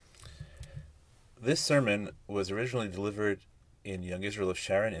This sermon was originally delivered in Young Israel of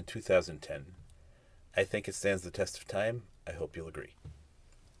Sharon in 2010. I think it stands the test of time. I hope you'll agree.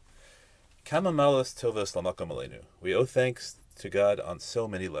 Kama malas tovos lamakom aleinu. We owe thanks to God on so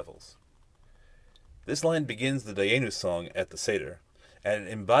many levels. This line begins the Dayenu song at the Seder, and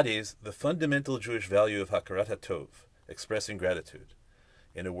it embodies the fundamental Jewish value of Hakarat HaTov, expressing gratitude.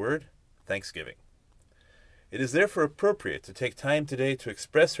 In a word, thanksgiving. It is therefore appropriate to take time today to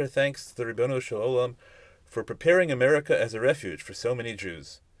express our thanks to the Ribbono Shel Olam for preparing America as a refuge for so many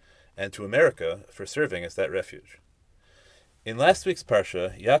Jews, and to America for serving as that refuge. In last week's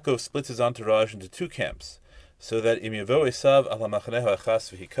Parsha, Yaakov splits his entourage into two camps, so that Im Yavo Esav al HaMachanehu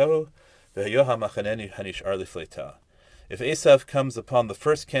Achas V'hikahu, V'hayo HaMachanenu Hanishar Lifleitah. If Esav comes upon the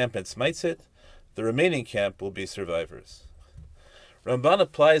first camp and smites it, the remaining camp will be survivors. Ramban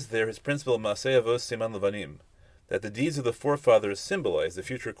applies there his principle Masei Avos Siman Levanim, that the deeds of the forefathers symbolize the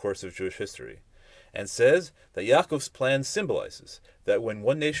future course of Jewish history, and says that Yaakov's plan symbolizes that when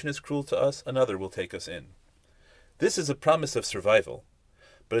one nation is cruel to us, another will take us in. This is a promise of survival,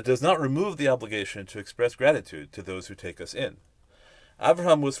 but it does not remove the obligation to express gratitude to those who take us in.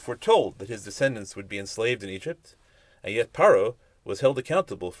 Abraham was foretold that his descendants would be enslaved in Egypt, and yet Paro was held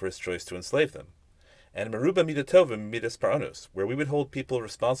accountable for his choice to enslave them. And Meruba Midatovim Midas Paranos, where we would hold people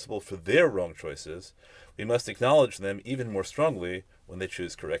responsible for their wrong choices, we must acknowledge them even more strongly when they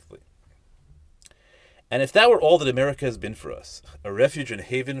choose correctly. And if that were all that America has been for us, a refuge and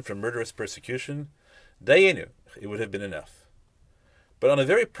haven from murderous persecution, Dayenu, it would have been enough. But on a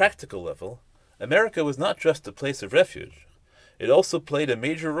very practical level, America was not just a place of refuge. It also played a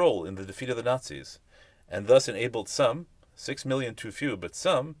major role in the defeat of the Nazis, and thus enabled some, 6 million too few, but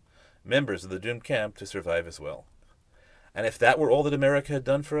some, members of the doomed camp to survive as well. And if that were all that America had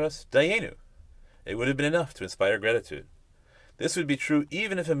done for us, Dayenu, it would have been enough to inspire gratitude. This would be true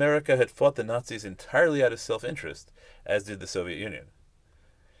even if America had fought the Nazis entirely out of self-interest, as did the Soviet Union.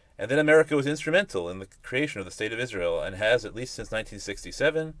 And then America was instrumental in the creation of the State of Israel, and has, at least since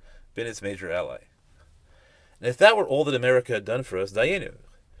 1967, been its major ally. And if that were all that America had done for us, Dayenu,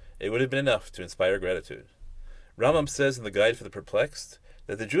 it would have been enough to inspire gratitude. Rambam says in the Guide for the Perplexed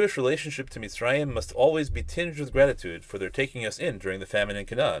that the Jewish relationship to Mitzrayim must always be tinged with gratitude for their taking us in during the famine in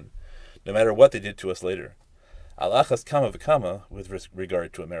Canaan, no matter what they did to us later. Alachas kama v'kama with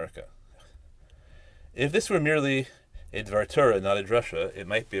regard to America. If this were merely a Dvar Torah, not a drasha, it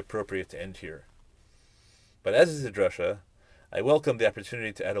might be appropriate to end here. But as is a drasha, I welcome the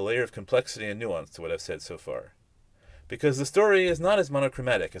opportunity to add a layer of complexity and nuance to what I've said so far. Because the story is not as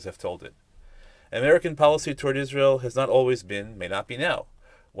monochromatic as I've told it. American policy toward Israel has not always been, may not be now,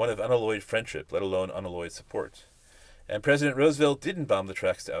 one of unalloyed friendship, let alone unalloyed support. And President Roosevelt didn't bomb the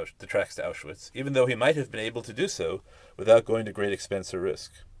tracks to Auschwitz, even though he might have been able to do so without going to great expense or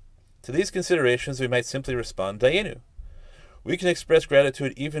risk. To these considerations, we might simply respond, Dayenu. We can express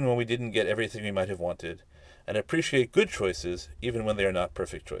gratitude even when we didn't get everything we might have wanted, and appreciate good choices even when they are not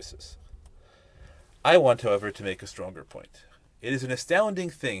perfect choices. I want, however, to make a stronger point. It is an astounding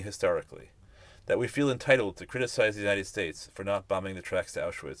thing, historically, that we feel entitled to criticize the United States for not bombing the tracks to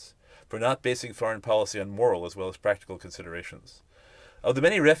Auschwitz, for not basing foreign policy on moral as well as practical considerations. Of the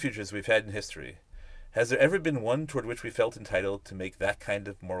many refuges we've had in history, has there ever been one toward which we felt entitled to make that kind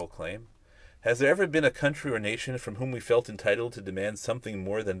of moral claim? Has there ever been a country or nation from whom we felt entitled to demand something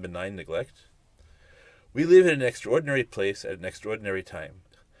more than benign neglect? We live in an extraordinary place at an extraordinary time,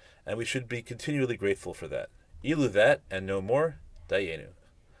 and we should be continually grateful for that. Ilu that, and no more, Dayenu.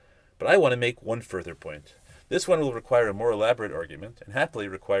 But I want to make one further point. This one will require a more elaborate argument, and happily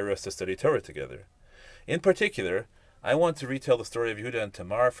require us to study Torah together. In particular, I want to retell the story of Yehuda and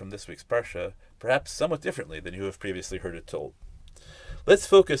Tamar from this week's Parsha, perhaps somewhat differently than you have previously heard it told. Let's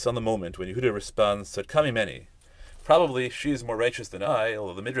focus on the moment when Yehuda responds, Tzadka mimeni. Probably she is more righteous than I,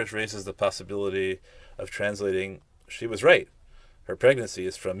 although the Midrash raises the possibility of translating, she was right. Her pregnancy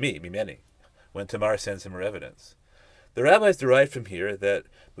is from me, mimeni, when Tamar sends him her evidence. The rabbis derive from here that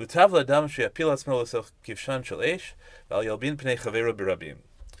mutav l'adam she'apil atzmo l'sel kivshan shel eish v'al yalbin pnei chaveru b'rabim.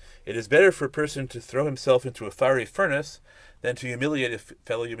 It is better for a person to throw himself into a fiery furnace than to humiliate a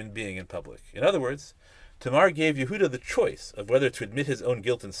fellow human being in public. In other words, Tamar gave Yehuda the choice of whether to admit his own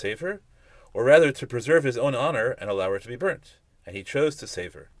guilt and save her, or rather to preserve his own honor and allow her to be burnt, and he chose to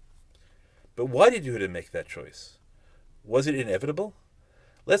save her. But why did Yehuda make that choice? Was it inevitable?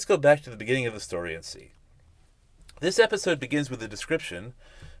 Let's go back to the beginning of the story and see. This episode begins with a description,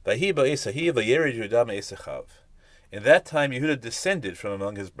 Vahi ba'esahi v'yered Yehuda me'esachav. In that time Yehuda descended from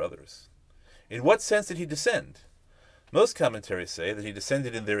among his brothers. In what sense did he descend? Most commentaries say that he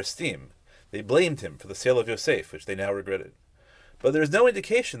descended in their esteem. They blamed him for the sale of Yosef, which they now regretted. But there is no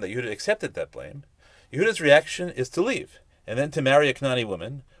indication that Yehuda accepted that blame. Yehuda's reaction is to leave, and then to marry a Canaanite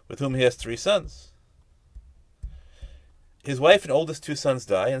woman with whom he has 3 sons. His wife and oldest 2 sons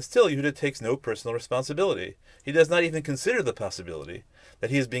die, and still Yehuda takes no personal responsibility. He does not even consider the possibility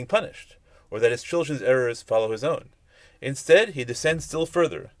that he is being punished, or that his children's errors follow his own. Instead, he descends still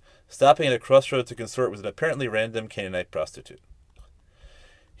further, stopping at a crossroad to consort with an apparently random Canaanite prostitute.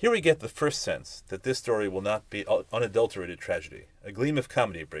 Here we get the first sense that this story will not be unadulterated tragedy. A gleam of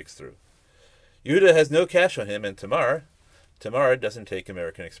comedy breaks through. Yehuda has no cash on him, and Tamar doesn't take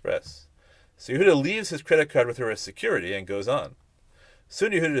American Express. So Yehuda leaves his credit card with her as security and goes on.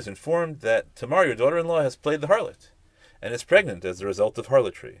 Soon Yehuda is informed that Tamar, your daughter-in-law, has played the harlot, and is pregnant as a result of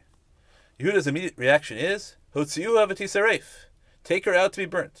harlotry. Yehuda's immediate reaction is, Hotziuha v'tisaref, take her out to be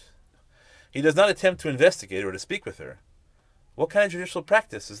burnt. He does not attempt to investigate or to speak with her. What kind of judicial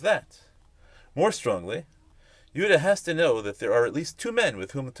practice is that? More strongly, Yehuda has to know that there are at least 2 men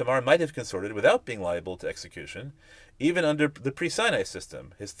with whom Tamar might have consorted without being liable to execution, even under the pre-Sinai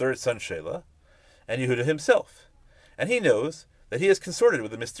system, his 3rd son Shelah, and Yehuda himself. And he knows that he has consorted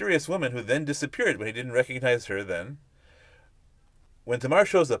with a mysterious woman who then disappeared when he didn't recognize her then. When Tamar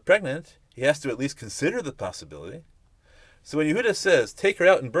shows up pregnant, he has to at least consider the possibility. So when Yehuda says, take her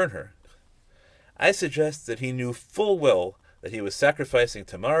out and burn her, I suggest that he knew full well that he was sacrificing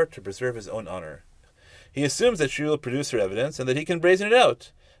Tamar to preserve his own honor. He assumes that she will produce her evidence and that he can brazen it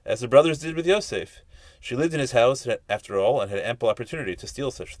out, as the brothers did with Yosef. She lived in his house, after all, and had ample opportunity to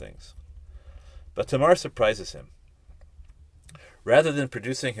steal such things. But Tamar surprises him. Rather than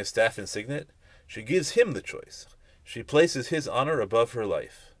producing his staff and signet, she gives him the choice. She places his honor above her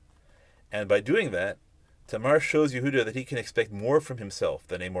life. And by doing that, Tamar shows Yehuda that he can expect more from himself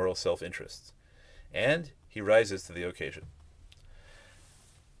than a moral self-interest. And he rises to the occasion.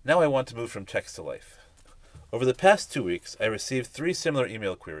 Now I want to move from text to life. Over the past 2 weeks, I received 3 similar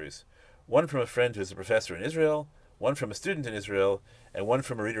email queries, one from a friend who is a professor in Israel, one from a student in Israel, and one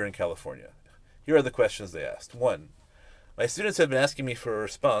from a reader in California. Here are the questions they asked. 1. My students have been asking me for a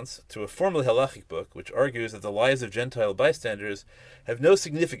response to a formerly halachic book which argues that the lives of Gentile bystanders have no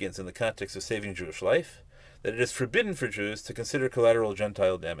significance in the context of saving Jewish life, that it is forbidden for Jews to consider collateral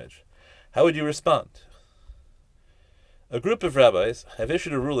Gentile damage. How would you respond? A group of rabbis have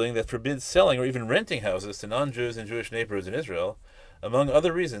issued a ruling that forbids selling or even renting houses to non-Jews in Jewish neighborhoods in Israel, among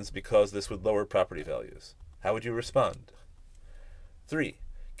other reasons because this would lower property values. How would you respond? 3.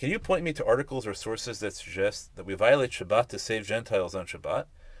 Can you point me to articles or sources that suggest that we violate Shabbat to save Gentiles on Shabbat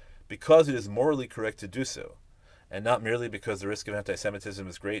because it is morally correct to do so, and not merely because the risk of anti-Semitism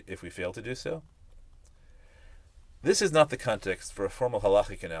is great if we fail to do so? This is not the context for a formal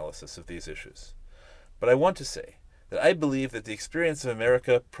halachic analysis of these issues, but I want to say that I believe that the experience of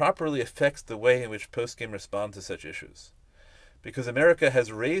America properly affects the way in which poskim respond to such issues, because America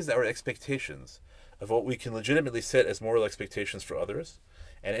has raised our expectations of what we can legitimately set as moral expectations for others,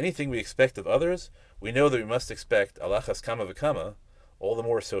 and anything we expect of others, we know that we must expect alachas kama v'kama, all the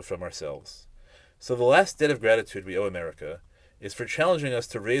more so from ourselves. So the last debt of gratitude we owe America is for challenging us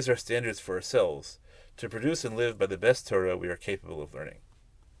to raise our standards for ourselves, to produce and live by the best Torah we are capable of learning.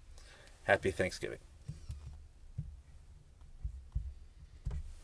 Happy Thanksgiving.